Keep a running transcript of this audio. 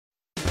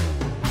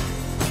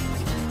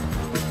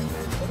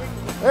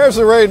There's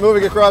the rain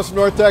moving across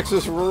North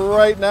Texas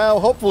right now.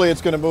 Hopefully it's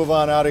going to move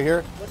on out of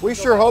here. We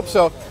sure hope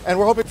so. And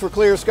we're hoping for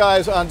clear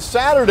skies on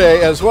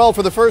Saturday as well.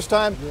 For the first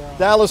time,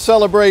 Dallas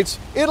celebrates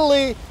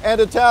Italy and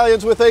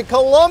Italians with a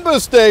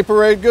Columbus Day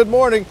parade. Good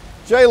morning.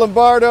 Jay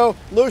Lombardo,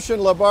 Lucian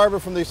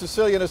LaBarba from the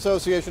Sicilian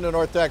Association of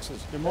North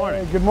Texas. Good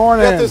morning. Hey, good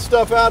morning. Get this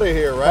stuff out of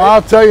here, right? Well,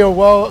 I'll tell you,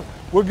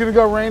 we're going to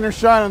go rain or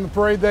shine on the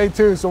parade day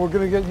too, so we're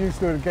going to get used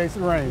to it in case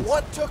it rains.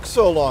 What took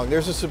so long?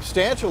 There's a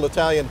substantial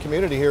Italian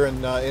community here in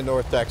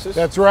North Texas.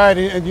 That's right,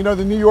 and you know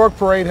the New York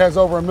parade has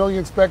over 1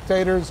 million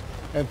spectators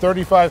and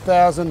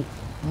 35,000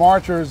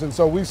 marchers, and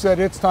so we said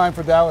it's time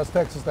for Dallas,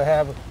 Texas to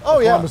have a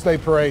Columbus Day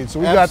parade. So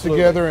we got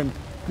together and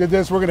did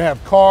this. We're going to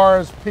have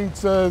cars,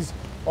 pizzas,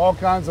 all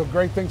kinds of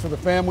great things for the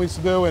families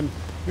to do, and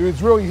it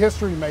was really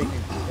history making.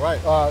 Right.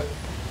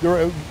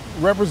 The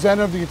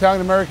representative, the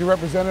Italian-American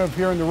representative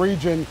here in the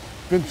region,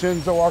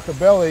 Vincenzo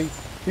Arcabelli,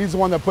 he's the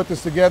one that put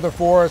this together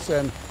for us,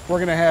 and we're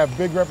going to have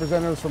big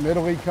representatives from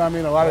Italy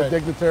coming, a lot of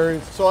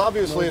dignitaries. So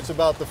obviously it's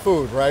about the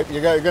food, right?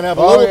 You're going to have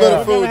a little bit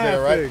of food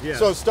there, right? Food, yes.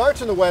 So it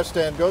starts in the West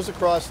End, goes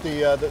across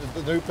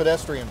the new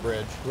pedestrian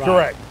bridge.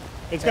 Right.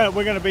 Correct.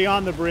 We're going to be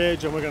on the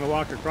bridge, and we're going to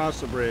walk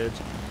across the bridge,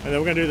 and then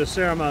we're going to do the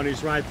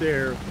ceremonies right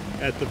there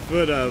at the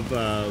foot of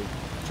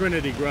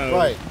Trinity Grove.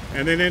 Right.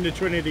 And then into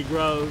Trinity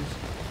Groves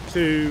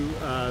to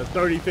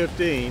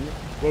 3015,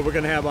 where we're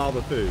going to have all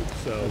the food.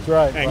 So That's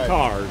right. And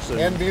cars.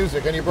 And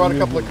music. And you brought a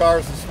couple of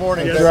cars this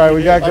morning. Yes, That's right.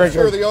 We got I'm great.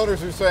 sure the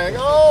owners are saying,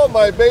 "Oh,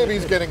 my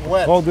baby's getting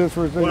wet." Hold this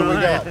for a second. Well, we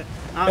got?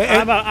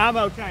 I'm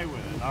okay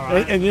with it. All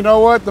right. And you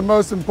know what? The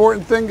most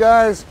important thing,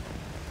 guys,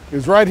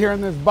 is right here in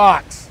this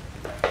box.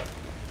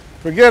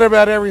 Forget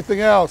about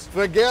everything else.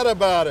 Forget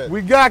about it.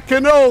 We got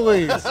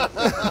cannolis.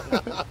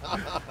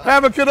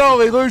 Have a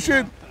cannoli,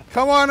 Lucian.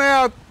 Come on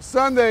out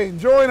Sunday and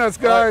join us,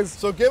 guys. Right,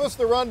 so give us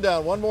the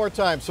rundown one more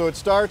time. So it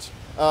starts,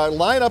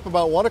 line up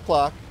about 1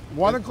 o'clock.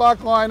 1 o'clock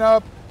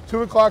lineup,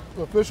 2 o'clock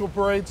official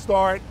parade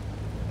start.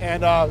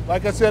 And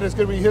like I said, it's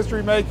going to be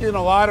history making,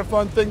 a lot of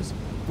fun things.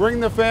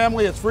 Bring the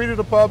family, it's free to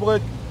the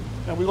public,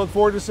 and we look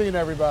forward to seeing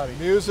everybody.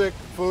 Music,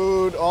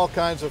 food, all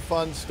kinds of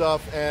fun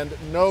stuff, and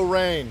no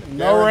rain.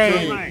 No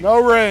rain.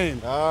 No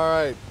rain. All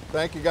right.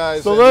 Thank you,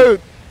 guys.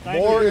 Salute. And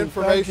more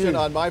information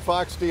on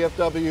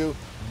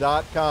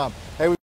myfoxdfw.com. Hey,